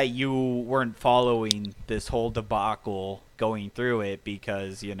good that you weren't following this whole debacle going through it,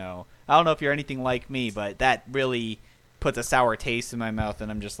 because I don't know if you're anything like me, but that really puts a sour taste in my mouth,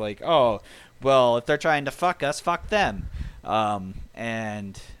 and I'm just like, oh, well, if they're trying to fuck us, fuck them.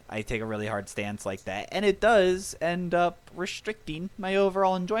 And I take a really hard stance like that, and it does end up restricting my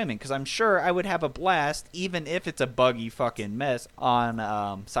overall enjoyment, because I'm sure I would have a blast, even if it's a buggy fucking mess, on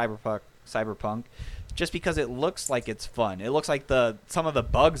Cyberpunk, just because it looks like it's fun. It looks like some of the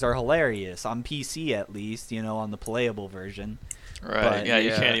bugs are hilarious, on PC at least, on the playable version. Right, But,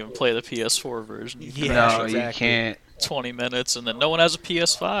 you can't even play the PS4 version. You can Yeah, No, actually you exactly. can't. 20 minutes, and then no one has a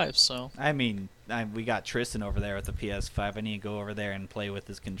PS5, so... I mean, we got Tristan over there with the PS5. I need to go over there and play with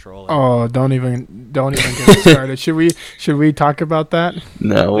his controller. Oh, don't even get it started. Should we talk about that?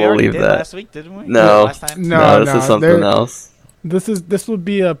 No, we we'll already leave did that. last week, didn't we? No. Last time? No, this is something else. This would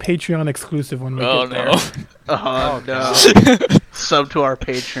be a Patreon exclusive when we Oh, get there. no. Oh, no. Sub to our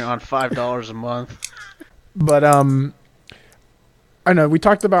Patreon, $5 a month. But I know we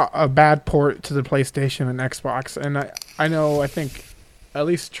talked about a bad port to the PlayStation and Xbox, and I think at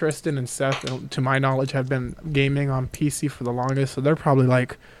least Tristan and Seth, to my knowledge, have been gaming on PC for the longest, so they're probably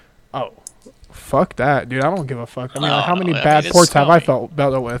like, oh, fuck that, dude. I don't give a fuck. I mean, how many bad it's ports have I coming.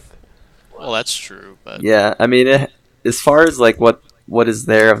 dealt with? Well, that's true, but... Yeah, I mean, as far as like what is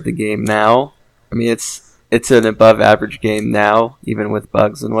there of the game now, I mean, it's an above average game now, even with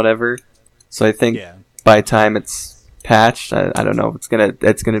bugs and whatever. So I think by the time it's patched, I don't know, it's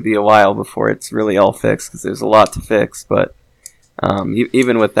gonna be a while before it's really all fixed, because there's a lot to fix. But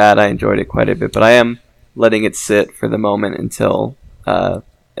even with that, I enjoyed it quite a bit. But I am letting it sit for the moment until at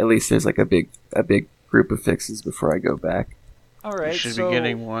least there's like a big group of fixes before I go back. All right, We should be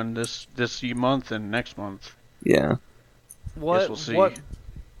getting one this month and next month. Yeah. What we'll see.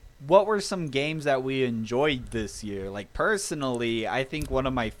 what were some games that we enjoyed this year? Like, personally, I think one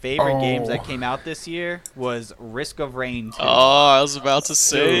of my favorite games that came out this year was Risk of Rain 2. Oh, I was about to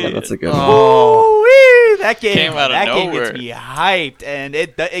say... Yeah, that's a good one. Oh, that game Came out of that game nowhere. gets me hyped, and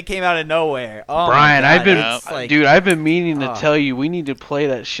it came out of nowhere. Oh, Brian, my God, I've been, it's like- dude, I've been meaning to Oh. tell you we need to play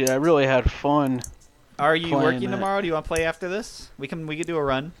that shit. I really had fun. Are you playing working that. tomorrow? Do you want to play after this? We can do a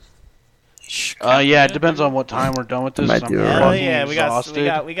run. Yeah, it depends on what time we're done with this. might I'm do a Hell run. fucking yeah, we got exhausted. four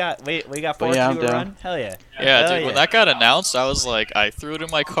yeah, to I'm do a down. run. Hell yeah. Yeah, Hell dude, yeah. when that got announced, I was like, I threw it in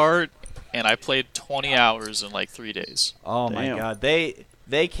my cart, and I played 20 hours in like 3 days. Oh my Damn. God,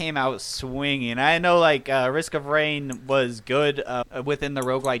 they came out swinging. I know, like, Risk of Rain was good within the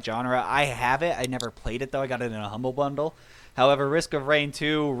roguelike genre. I have it. I never played it though. I got it in a Humble Bundle. However, Risk of Rain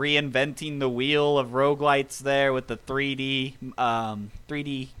 2, reinventing the wheel of roguelites there with the 3D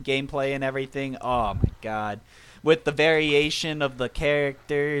gameplay and everything. Oh my God. With the variation of the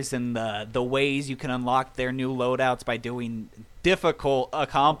characters and the ways you can unlock their new loadouts by doing difficult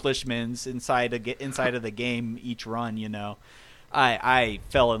accomplishments inside of the game each run, I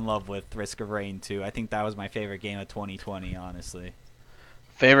fell in love with Risk of Rain 2. I think that was my favorite game of 2020, honestly.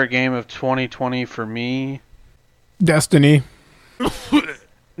 Favorite game of 2020 for me? Destiny.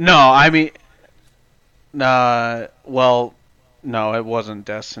 No, I mean, well, no, it wasn't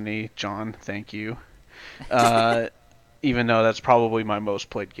Destiny, John. Thank you. Even though that's probably my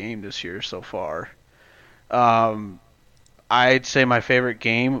most played game this year so far. I'd say my favorite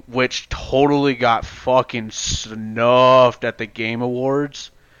game, which totally got fucking snuffed at the Game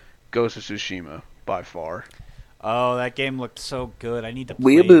Awards, Ghost of Tsushima, by far. Oh, that game looked so good. I need to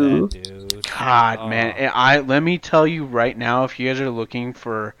play Weeaboo. that, dude. God, Oh. man, and let me tell you right now, if you guys are looking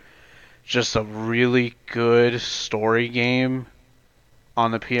for just a really good story game on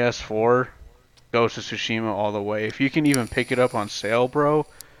the PS4, Ghost of Tsushima all the way. If you can even pick it up on sale, bro,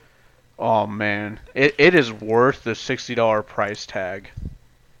 oh man, it is worth the $60 price tag.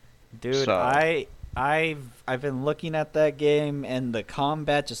 Dude, So- I've been looking at that game, and the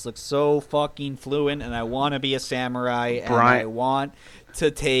combat just looks so fucking fluent, and I want to be a samurai, and Brian- I want to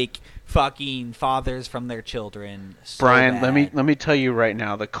take fucking fathers from their children. So Brian, bad. let me tell you right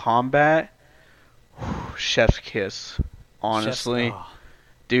now, the combat, chef's kiss. Honestly, Chef's- oh,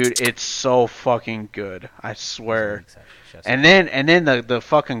 dude, it's so fucking good. I swear. Chef's- And then the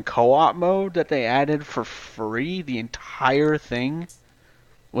fucking co-op mode that they added for free, the entire thing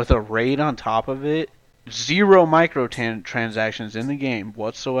with a raid on top of it. zero microtransactions in the game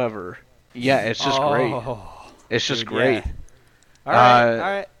whatsoever. Yeah, it's just great. It's just great. Yeah. All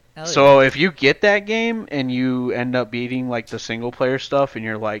right. So if you get that game and you end up beating like the single player stuff and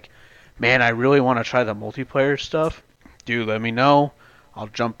you're like, man, I really want to try the multiplayer stuff, dude, let me know. I'll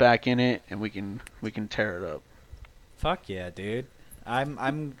jump back in it and we can tear it up. Fuck yeah, dude.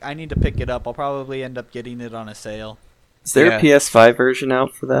 I need to pick it up. I'll probably end up getting it on a sale. Is there a PS5 version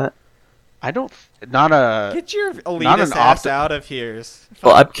out for that? I don't. Not a. Get your elitist ass out of here.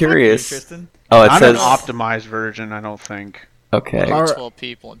 Well, I'm curious. Tristan. Oh, it not says an optimized version. I don't think. Okay. 12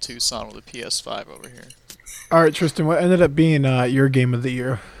 people in Tucson with a PS5 over here. All right, Tristan, what ended up being your game of the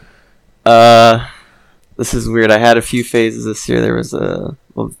year? This is weird. I had a few phases this year. There was the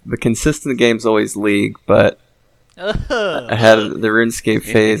consistent game's always League, but I had the RuneScape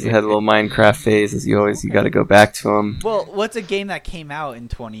phase. I had a little Minecraft phase. As you got to go back to them. Well, what's a game that came out in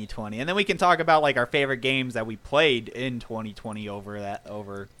 2020? And then we can talk about like our favorite games that we played in 2020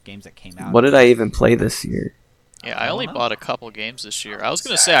 over games that came out. What did I even play this year? Yeah, I only bought a couple games this year. I was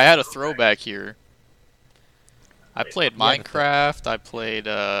gonna say I had a throwback here. I played Minecraft. I played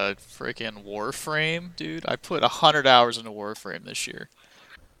freaking Warframe, dude. I put 100 hours into Warframe this year.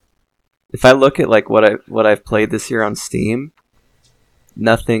 If I look at like what I've played this year on Steam,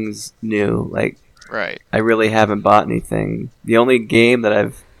 nothing's new. Like, right. I really haven't bought anything. The only game that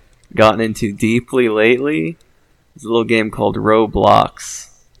I've gotten into deeply lately is a little game called Roblox.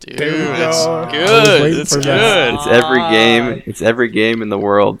 Dude, it's good. It's good. It's every game in the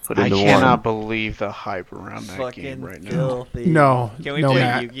world put into one. I cannot believe the hype around that fucking game right now. Filthy. No, can we no, play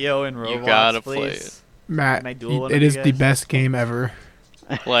Matt. Yu-Gi-Oh and Roblox, You gotta please? play it. Matt, Can I duel one it of is you the guys? best game ever.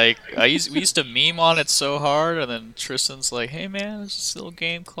 Like we used to meme on it so hard, and then Tristan's like, "Hey man, there's this little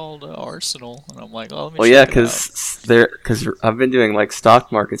game called Arsenal," and I'm like, "Oh, let me." Well, yeah, because I've been doing like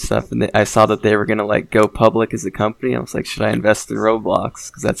stock market stuff, and I saw that they were gonna like go public as a company. I was like, should I invest in Roblox?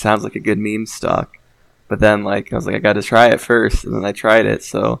 Because that sounds like a good meme stock. But then like I was like, I got to try it first, and then I tried it.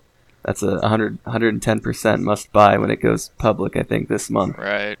 So that's a 110% must buy when it goes public. I think this month.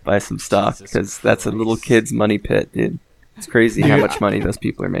 Right. Buy some stock because that's a little kid's money pit, dude. It's crazy how much money those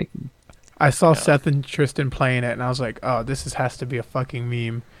people are making. I saw Seth and Tristan playing it, and I was like, "Oh, has to be a fucking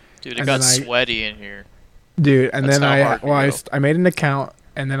meme." Dude, it got sweaty in here. Dude, and That's then how hard I made an account,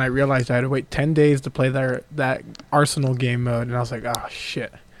 and then I realized I had to wait 10 days to play that Arsenal game mode, and I was like, "Oh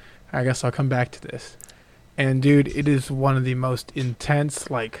shit, I guess I'll come back to this." And dude, it is one of the most intense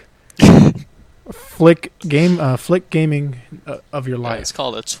like flick gaming of your Yeah, life. it's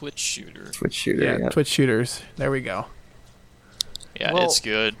called a Twitch shooter. Twitch shooter. Yeah, Yeah. Twitch shooters. There we go. Yeah, Well, it's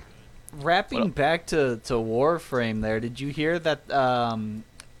good. Wrapping back to Warframe there, did you hear that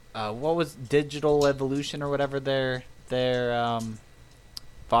what was Digital Evolution or whatever their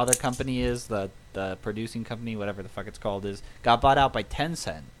father company is, the producing company, whatever the fuck it's called, got bought out by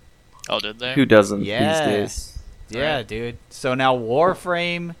Tencent. Oh, did they? Who doesn't Yeah. these days? Yeah, Right. dude. So now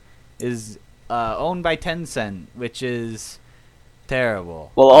Warframe is owned by Tencent, which is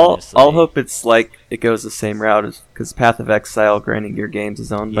terrible. Well, honestly. I'll hope it's like it goes the same route as because Path of Exile, Grinding Gear Games,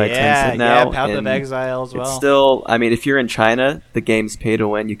 is owned by Tencent now. Yeah, Path of and Exile as well. It's still, I mean, if you're in China, the game's pay to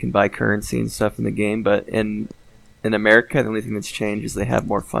win. You can buy currency and stuff in the game, but in America, the only thing that's changed is they have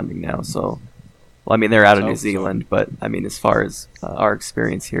more funding now. So, well, I mean, they're out of New Zealand, but I mean, as far as our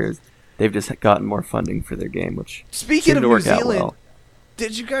experience here, they've just gotten more funding for their game, which Speaking seemed of to New work out Zealand, well.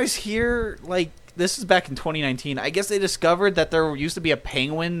 did you guys hear, like, this is back in 2019. I guess they discovered that there used to be a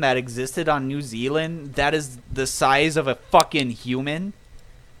penguin that existed on New Zealand that is the size of a fucking human.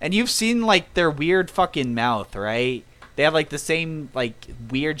 And you've seen, like, their weird fucking mouth, right? They have, like, the same, like,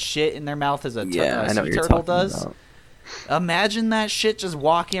 weird shit in their mouth as a I know sea what you're turtle talking does. about. Imagine that shit just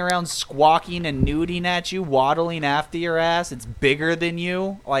walking around squawking and nuding at you, waddling after your ass. It's bigger than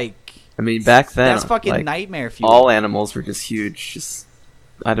you. Like, I mean, back then, that's fucking like, nightmare fuel. all animals were just huge, just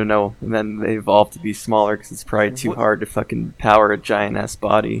I don't know, and then they evolved to be smaller because it's probably too hard to fucking power a giant ass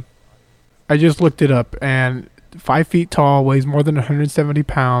body. I just looked it up, and 5 feet tall, weighs more than 170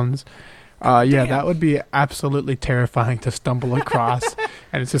 pounds. Yeah, that would be absolutely terrifying to stumble across.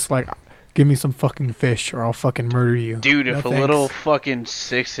 And it's just like, give me some fucking fish or I'll fucking murder you. Dude, No if a thanks. little fucking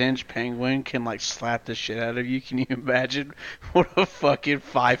 6-inch penguin can like slap the shit out of you, can you imagine what a fucking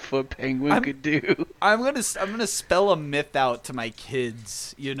 5-foot penguin could do? I'm gonna spell a myth out to my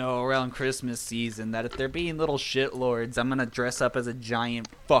kids, you know, around Christmas season, that if they're being little shitlords, I'm gonna dress up as a giant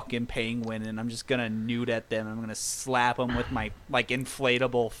fucking penguin and I'm just gonna nude at them. I'm gonna slap them with my like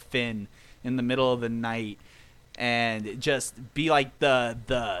inflatable fin in the middle of the night and just be like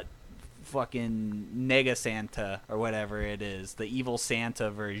the fucking Nega Santa or whatever it is, the evil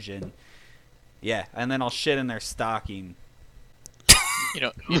Santa version. Yeah, and then I'll shit in their stocking. You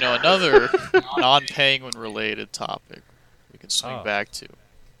know, another non-penguin related topic we can swing back to.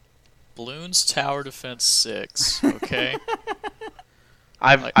 Bloons Tower Defense 6. Okay.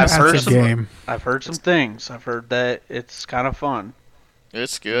 I've heard That's a game. I've heard some things. I've heard that it's kind of fun.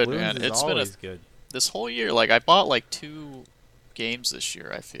 It's good, Bloons man. is It's been always good. this whole year. Like I bought like 2 games this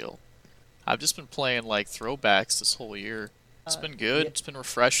year. I feel. I've just been playing like throwbacks this whole year. It's been good. Yeah. It's been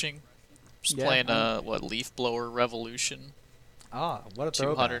refreshing. Just Yeah, playing Leaf Blower Revolution. What a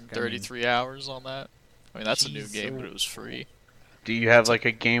throwback. 233 hours on that. I mean that's a new Jeez, game, so- but it was free. Do you have like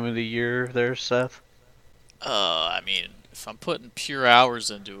a game of the year there, Seth? I mean, if I'm putting pure hours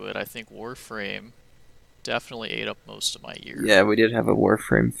into it, I think Warframe definitely ate up most of my year. Yeah, we did have a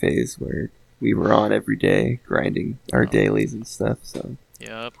Warframe phase where we were on every day grinding our dailies and stuff. So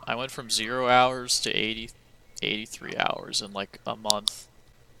Yep. I went from 0 hours to 83 hours in like a month.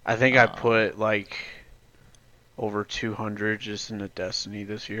 I think I put like over 200 just into Destiny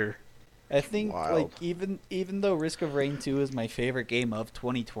this year. I think Wild. like even though Risk of Rain 2 is my favorite game of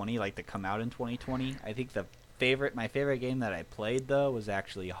 2020, like to come out in 2020, I think my favorite game that I played though was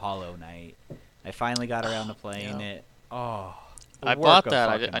actually Hollow Knight. I finally got around to playing it. Oh, I work bought of that.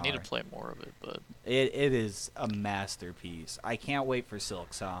 fucking I need to art. play more of it, but It is a masterpiece. I can't wait for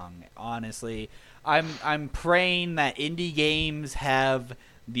Silk Song. Honestly, I'm praying that indie games have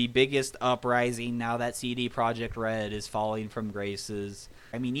the biggest uprising now that CD Projekt Red is falling from graces.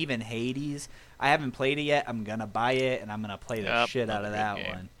 I mean, even Hades. I haven't played it yet. I'm gonna buy it and I'm gonna play the Yep, shit out of another that good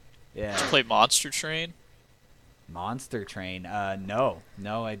game. one. Yeah. did you play Monster Train? Monster Train. No,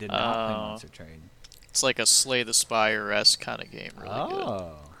 I did not play Oh. Monster Train. It's like a Slay the Spire-esque kind of game, really good.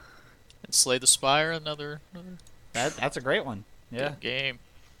 Oh, And Slay the Spire, another that's a great one. Yeah, good game.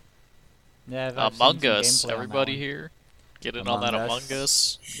 yeah. I've seen Among some Us, gameplay on that everybody one. here, get in on that Among Among Us.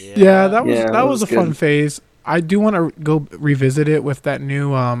 Us. Yeah, that was Yeah, that that was a was fun good. phase. I do want to go revisit it with that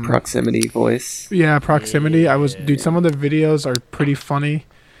new proximity voice. yeah, proximity. Yeah. Dude, some of the videos are pretty funny.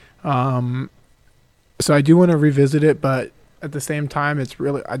 So I do want to revisit it, but at the same time, it's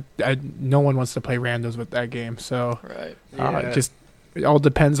really no one wants to play randos with that game. So Right. it all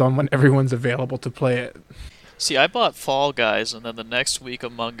depends on when everyone's available to play it. See, I bought Fall Guys, and then the next week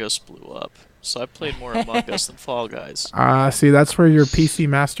Among Us blew up. So I played more Among Us than Fall Guys. See, that's where your PC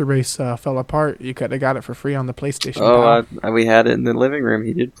master race fell apart. You could have got it for free on the PlayStation. pal. We had it in the living room.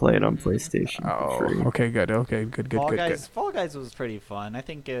 He did play it on PlayStation. Oh, for free. okay, good. Okay, good. Fall Guys was pretty fun. I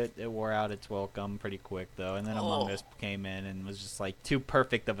think it wore out its welcome pretty quick though, and then Among Us came in and was just like too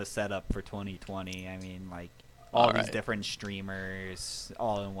perfect of a setup for 2020. I mean, like all these Alright. different streamers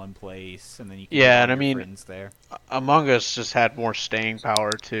all in one place, and then you can Yeah, get all and I your mean- friends there. Among Us just had more staying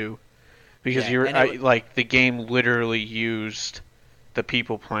power too, because Yeah, and like the game literally used the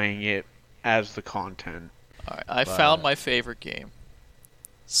people playing it as the content. Alright, I found my favorite game.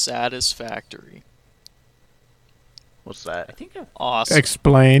 Satisfactory. What's I that? think Awesome.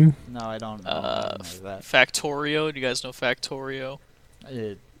 Explain. no, I don't know. I don't know that. Factorio. Do you guys know Factorio?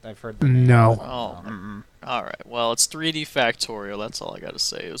 I've heard. The name. No. Oh. Mm-mm. Alright, well, it's 3D Factorio. That's all I gotta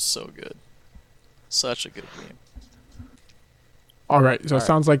say. It was so good. Such a good game. All right, so All it right.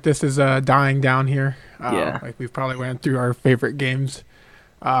 sounds like this is dying down here. Yeah. Like we've probably went through our favorite games.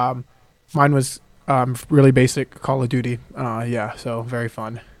 Mine was really basic Call of Duty. Yeah, so very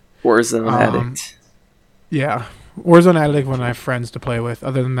fun. Warzone Um, Addict. Yeah, Warzone Addict when I have friends to play with.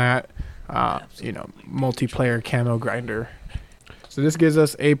 Other than that, multiplayer camo grinder. So this gives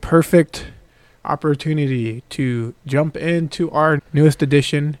us a perfect opportunity to jump into our newest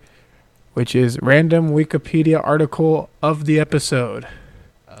edition, which is random Wikipedia article of the episode.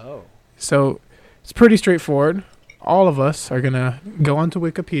 Oh. So it's pretty straightforward. All of us are going to go onto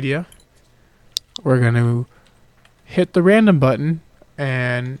Wikipedia. We're going to hit the random button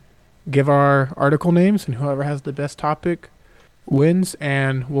and give our article names, and whoever has the best topic wins,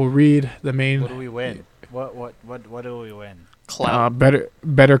 and we'll read the main What do we win? What do we win? Cloud.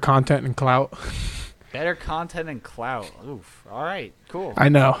 better content and clout. Better content and clout. Oof. All right. Cool. I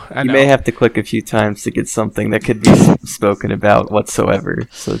know. You may have to click a few times to get something that could be spoken about whatsoever.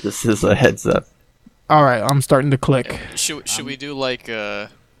 So this is a heads up. All right, I'm starting to click. Should we do like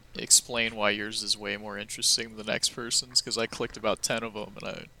explain why yours is way more interesting than the next person's? Because I clicked about 10 of them and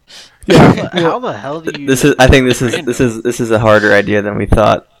I. Yeah. How the hell do you? I think this is a harder idea than we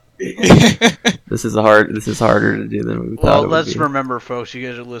thought. This is harder to do than we thought. Well, it would let's be. remember, folks. You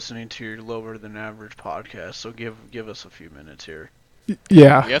guys are listening to your lower than average podcast, so give us a few minutes here.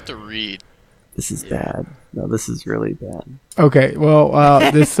 Yeah. We have to read. This is bad. No, this is really bad. Okay. Well,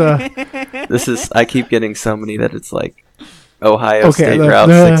 this This is. I keep getting so many that it's like Ohio Okay, State Route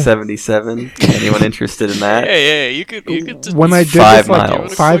 677. Anyone interested in that? Hey, you could just When I did 5 this like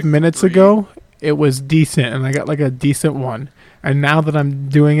miles. 5 minutes ago, it was decent, and I got like a decent one. And now that I'm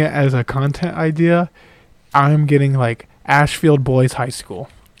doing it as a content idea, I'm getting like Ashfield Boys High School.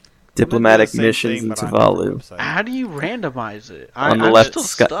 Diplomatic missions in Tuvalu. How do you randomize it? On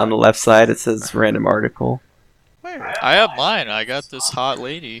the left side, it says random article. Where? I have mine. I got this hot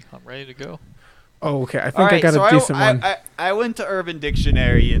lady. I'm ready to go. Oh, okay. I think Alright, I got so a decent one. I went to Urban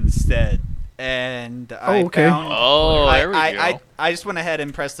Dictionary instead, and I okay. found. There we go. I just went ahead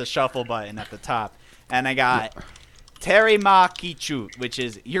and pressed the shuffle button at the top, and I got Terima Kichut, which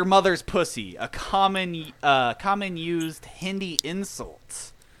is your mother's pussy, a common used Hindi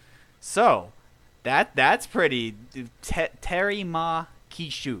insult. So, that's pretty. Terima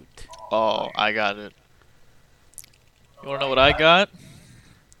Kichut. Oh, I got it. You wanna know what I got?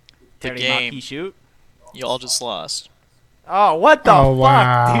 The Terima game. Kichut. Y'all just lost. Oh, what the fuck,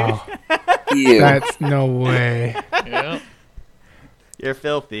 wow. dude? Ew. That's no way. Yeah. You're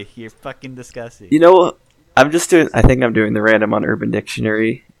filthy. You're fucking disgusting. You know, I think I'm doing the random on Urban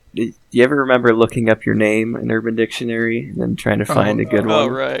Dictionary. Do you ever remember looking up your name in Urban Dictionary and then trying to find a good one?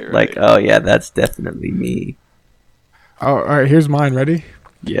 Right. Like, oh yeah, that's definitely me. Oh, all right. Here's mine. Ready?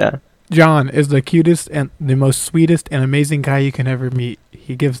 Yeah. John is the cutest and the most sweetest and amazing guy you can ever meet.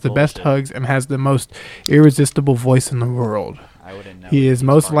 He gives the best Bullshit. hugs and has the most irresistible voice in the world. I wouldn't know. He is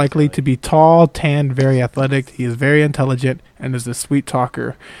most likely to be tall, tan, very athletic. He is very intelligent and is a sweet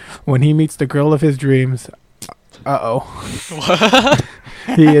talker. When he meets the girl of his dreams,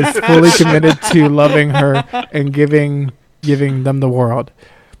 he is fully committed to loving her and giving them the world.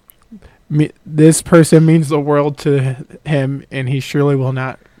 This person means the world to him, and he surely will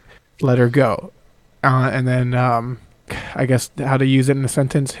not let her go. And then, I guess how to use it in a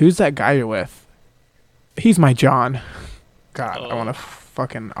sentence. Who's that guy you're with? He's my John. God, I want to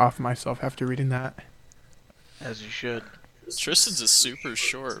fucking off myself after reading that. As you should. Tristan's is super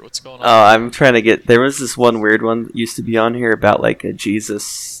short. What's going on? Oh, I'm trying to get. There was this one weird one that used to be on here about like a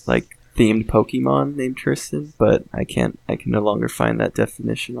Jesus themed Pokemon named Tristan, but I can no longer find that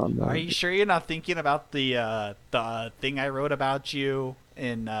definition on Are the. you sure you're not thinking about the thing I wrote about you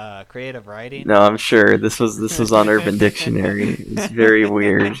in creative writing? No, I'm sure this was on Urban Dictionary. It's very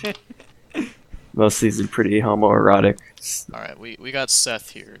weird. Most of these are pretty homoerotic. Alright, we got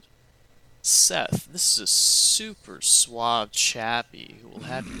Seth here. Seth, this is a super suave chappy who will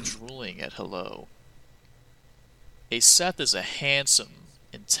have you drooling at hello. A Seth is a handsome,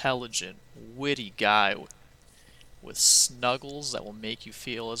 intelligent, witty guy with snuggles that will make you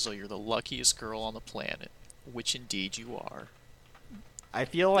feel as though you're the luckiest girl on the planet, which indeed you are. I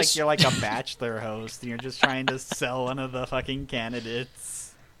feel like you're like a bachelor host and you're just trying to sell one of the fucking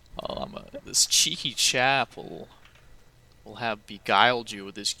candidates. This cheeky chap will have beguiled you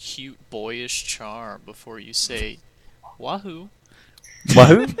with his cute boyish charm before you say, Wahoo.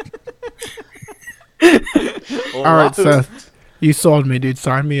 Wahoo? All right, Seth. You sold me, dude.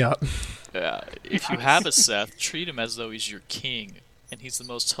 Sign me up. If you have a Seth, treat him as though he's your king, and he's the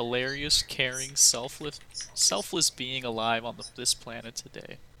most hilarious, caring, selfless being alive on this planet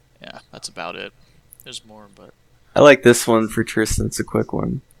today. Yeah, that's about it. There's more, but... I like this one for Tristan. It's a quick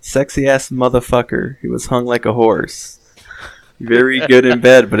one. Sexy ass motherfucker who was hung like a horse. Very good in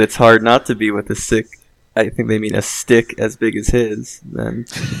bed, but it's hard not to be with a sick. I think they mean a stick as big as his. Then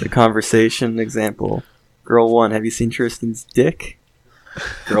the conversation example. Girl 1, have you seen Tristan's dick?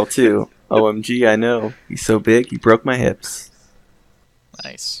 Girl 2, OMG, I know. He's so big, he broke my hips.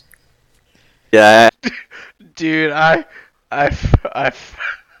 Nice. Yeah. Dude, I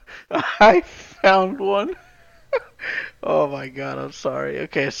found one. Oh my god, I'm sorry.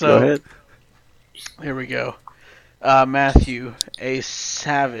 Okay, so Go ahead. Here we go. Matthew, a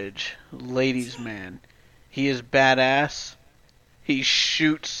savage ladies' man. He is badass. He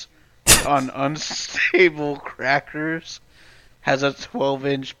shoots on unstable crackers. Has a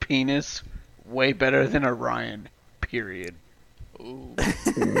 12-inch penis. Way better than Orion. Period. Ooh.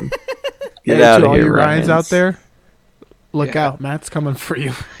 Get out to of all here, you Ryans out Ryans. there. Look Yeah. out, Matt's coming for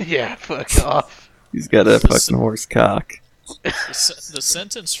you. Yeah, fuck off. He's got a fucking horse cock. The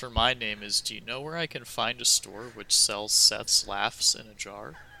sentence for my name is, do you know where I can find a store which sells Seth's laughs in a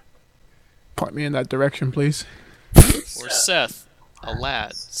jar? Point me in that direction, please. Or Seth, a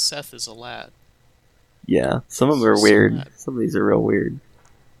lad. Seth is a lad. Yeah, some of them are So weird. sad. Some of these are real weird.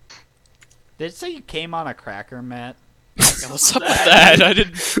 Did it say you came on a cracker, Matt? Yeah, what's up with that? I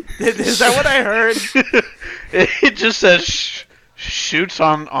didn't... Is that what I heard? It just says shoots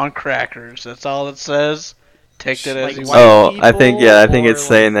on crackers. That's all it says. Take that as Like you white want. Oh, I think people it's or,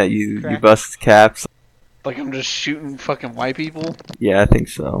 saying that you bust caps. Like I'm just shooting fucking white people? Yeah, I think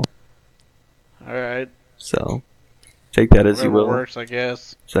so. Alright. So, take that as you Whatever will. works, I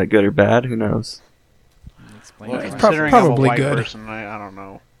guess. Is that good or bad? Who knows? Explain Well, why. considering I'm a probably white good. person, I don't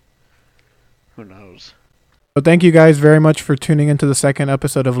know. Who knows? So thank you guys very much for tuning into the second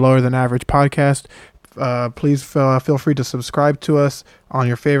episode of Lower Than Average Podcast. Please feel free to subscribe to us on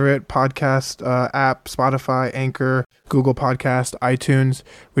your favorite podcast app, Spotify, Anchor, Google Podcast, iTunes.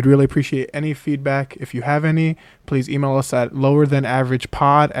 We'd really appreciate any feedback. If you have any, please email us at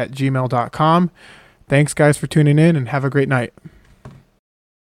lowerthanaveragepod@gmail.com. Thanks, guys, for tuning in, and have a great night. I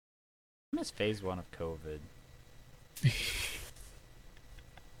miss phase 1 of COVID.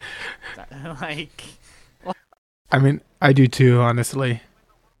 Like, I mean, I do too, honestly.